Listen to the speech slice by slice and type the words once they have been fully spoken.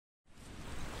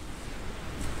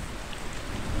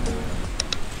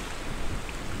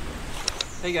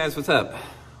Hey guys, what's up?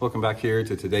 Welcome back here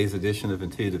to today's edition of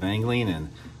Intuitive Angling, and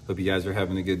hope you guys are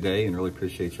having a good day and really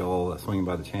appreciate y'all swinging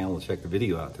by the channel to check the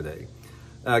video out today.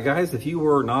 Guys, if you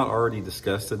were not already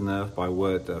disgusted enough by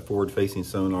what forward-facing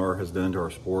sonar has done to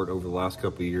our sport over the last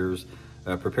couple of years,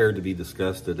 prepared to be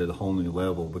disgusted at a whole new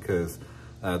level, because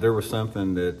there was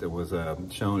something that was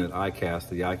shown at ICAST,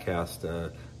 the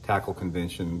ICAST tackle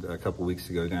convention a couple weeks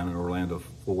ago down in Orlando,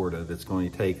 Florida, that's going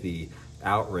to take the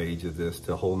outrage of this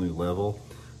to a whole new level.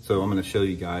 So I'm going to show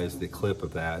you guys the clip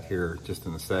of that here just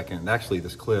in a second. Actually,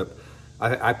 this clip,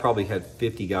 I probably had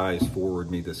 50 guys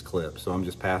forward me this clip, so I'm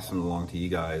just passing it along to you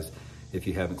guys if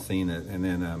you haven't seen it. And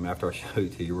then after I show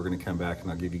it to you, we're going to come back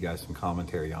and I'll give you guys some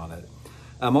commentary on it.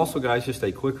 Also, guys, just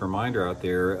a quick reminder out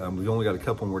there, we've only got a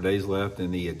couple more days left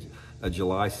in the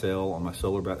July sale on my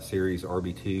Solar Bat Series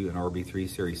RB2 and RB3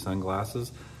 series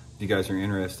sunglasses. If you guys are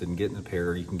interested in getting a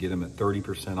pair, you can get them at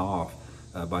 30% off.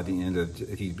 By the end of,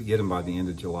 if you get them by the end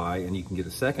of July, and you can get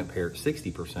a second pair at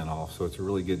 60% off. So it's a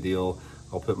really good deal.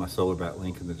 I'll put my Solar Bat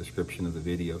link in the description of the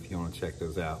video if you want to check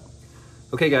those out.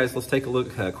 Okay guys, let's take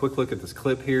a quick look at this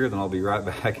clip here, then I'll be right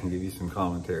back and give you some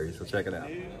commentary. So check it out.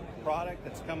 New product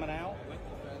that's coming out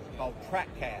called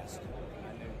TrackCast.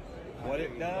 What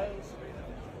it does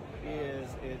is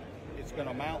it's going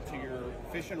to mount to your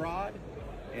fishing rod,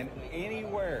 and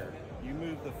anywhere you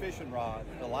move the fishing rod,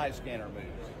 the live scanner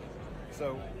moves.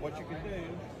 So what you can do,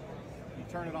 you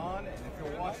turn it on, and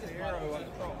if you'll watch the arrow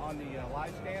on the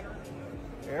live scanner,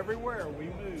 everywhere we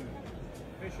move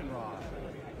the fishing rod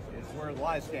is where the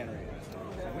live scanner is. So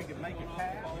we could make a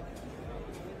cast,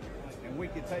 and we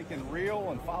could take and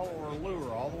reel and follow our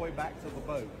lure all the way back to the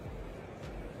boat.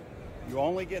 You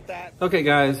only get that. Okay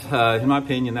guys, in my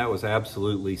opinion, that was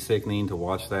absolutely sickening to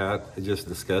watch that. It just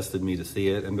disgusted me to see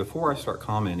it. And before I start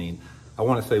commenting, I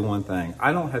want to say one thing.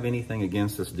 I don't have anything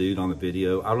against this dude on the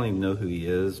video. I don't even know who he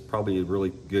is. Probably a really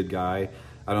good guy.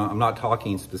 I'm not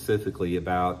talking specifically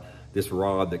about this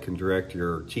rod that can direct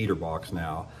your cheater box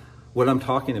now. What I'm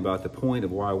talking about, the point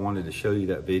of why I wanted to show you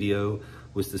that video,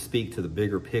 was to speak to the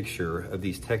bigger picture of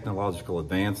these technological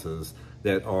advances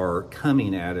that are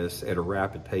coming at us at a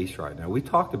rapid pace right now. We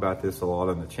talked about this a lot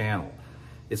on the channel.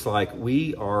 It's like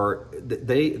we are,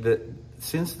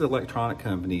 since the electronic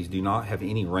companies do not have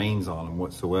any reins on them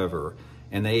whatsoever,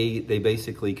 and they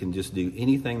basically can just do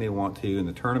anything they want to, and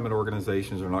the tournament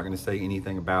organizations are not going to say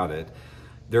anything about it,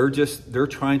 they're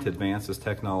trying to advance this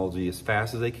technology as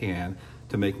fast as they can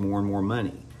to make more and more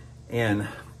money. And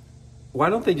why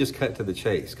don't they just cut to the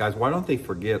chase? Guys, why don't they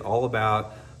forget all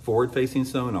about forward-facing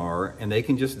sonar, and they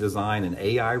can just design an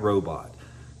AI robot?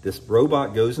 This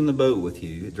robot goes in the boat with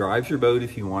you, it drives your boat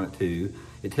if you want it to,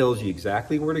 it tells you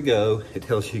exactly where to go, it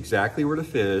tells you exactly where to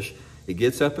fish, it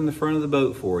gets up in the front of the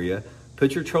boat for you,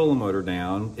 put your trolling motor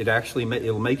down,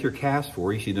 it'll make your cast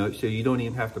for you, so you don't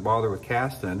even have to bother with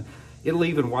casting. It'll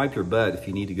even wipe your butt if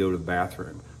you need to go to the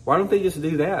bathroom. Why don't they just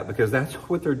do that? Because that's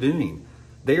what they're doing.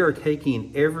 They are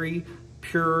taking every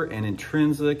pure and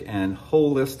intrinsic and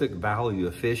holistic value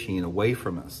of fishing away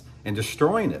from us and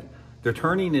destroying it. They're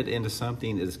turning it into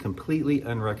something that is completely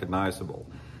unrecognizable.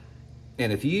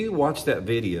 And if you watch that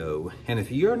video, and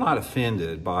if you're not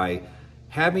offended by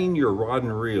having your rod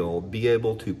and reel be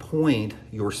able to point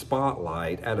your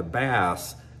spotlight at a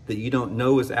bass that you don't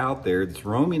know is out there, that's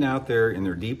roaming out there in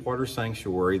their deep water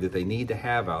sanctuary that they need to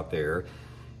have out there,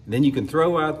 then you can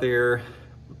throw out there,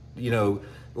 you know,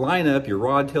 line up, your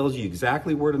rod tells you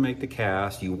exactly where to make the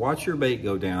cast, you watch your bait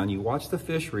go down, you watch the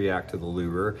fish react to the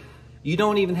lure, you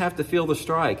don't even have to feel the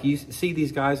strike. You see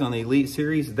these guys on the Elite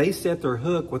Series, they set their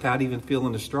hook without even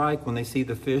feeling the strike when they see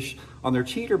the fish on their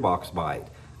cheater box bite.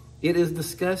 It is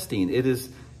disgusting.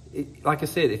 Like I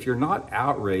said, if you're not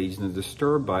outraged and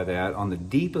disturbed by that on the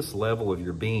deepest level of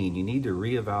your being, you need to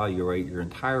reevaluate your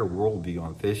entire worldview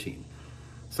on fishing.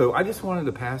 So I just wanted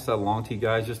to pass that along to you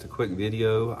guys, just a quick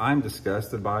video. I'm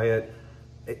disgusted by it.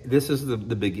 This is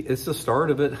it's the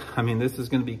start of it. I mean, this is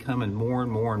going to be coming more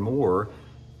and more and more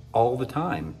all the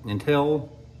time until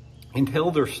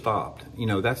they're stopped. You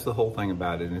know, that's the whole thing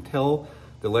about it. Until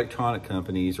the electronic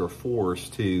companies are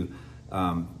forced to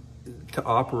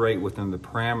operate within the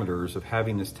parameters of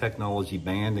having this technology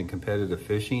banned in competitive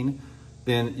fishing,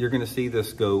 then you're going to see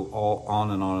this go all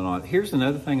on and on and on. Here's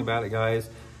another thing about it, guys.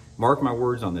 Mark my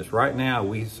words on this. Right now,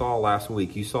 we saw last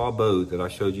week, you saw a boat that I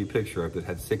showed you a picture of that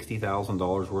had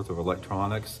 $60,000 worth of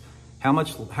electronics. How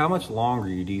much longer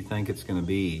do you think it's going to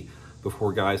be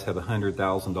before guys have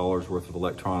 $100,000 worth of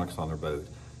electronics on their boat?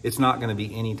 It's not going to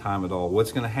be any time at all.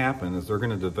 What's going to happen is they're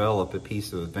going to develop a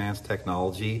piece of advanced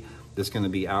technology that's going to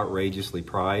be outrageously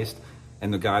priced,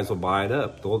 and the guys will buy it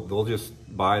up. They'll just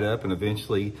buy it up, and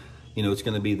eventually you know, it's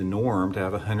going to be the norm to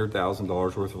have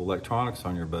 $100,000 worth of electronics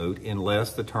on your boat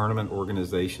unless the tournament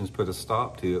organizations put a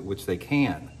stop to it, which they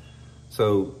can.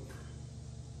 So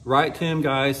write to him,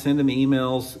 guys, send them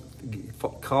emails,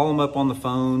 call them up on the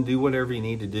phone, do whatever you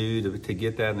need to do to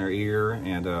get that in their ear,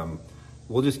 and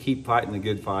we'll just keep fighting the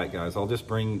good fight, guys. I'll just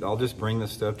bring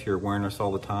this stuff to your awareness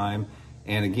all the time.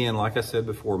 And again, like I said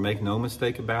before, make no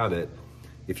mistake about it.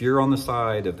 If you're on the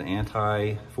side of the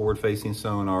anti-forward-facing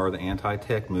sonar, the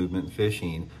anti-tech movement in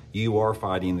fishing, you are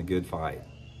fighting the good fight.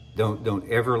 Don't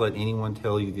ever let anyone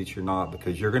tell you that you're not,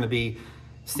 because you're going to be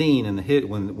seen in the hit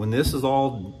when this is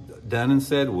all done and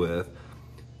said with.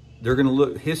 They're going to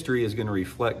look. History is going to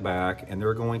reflect back, and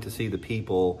they're going to see the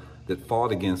people that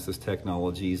fought against this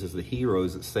technologies as the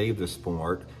heroes that saved the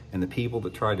sport, and the people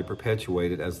that tried to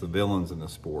perpetuate it as the villains in the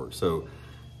sport. So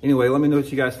anyway, let me know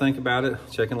what you guys think about it.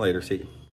 Check in later. See you.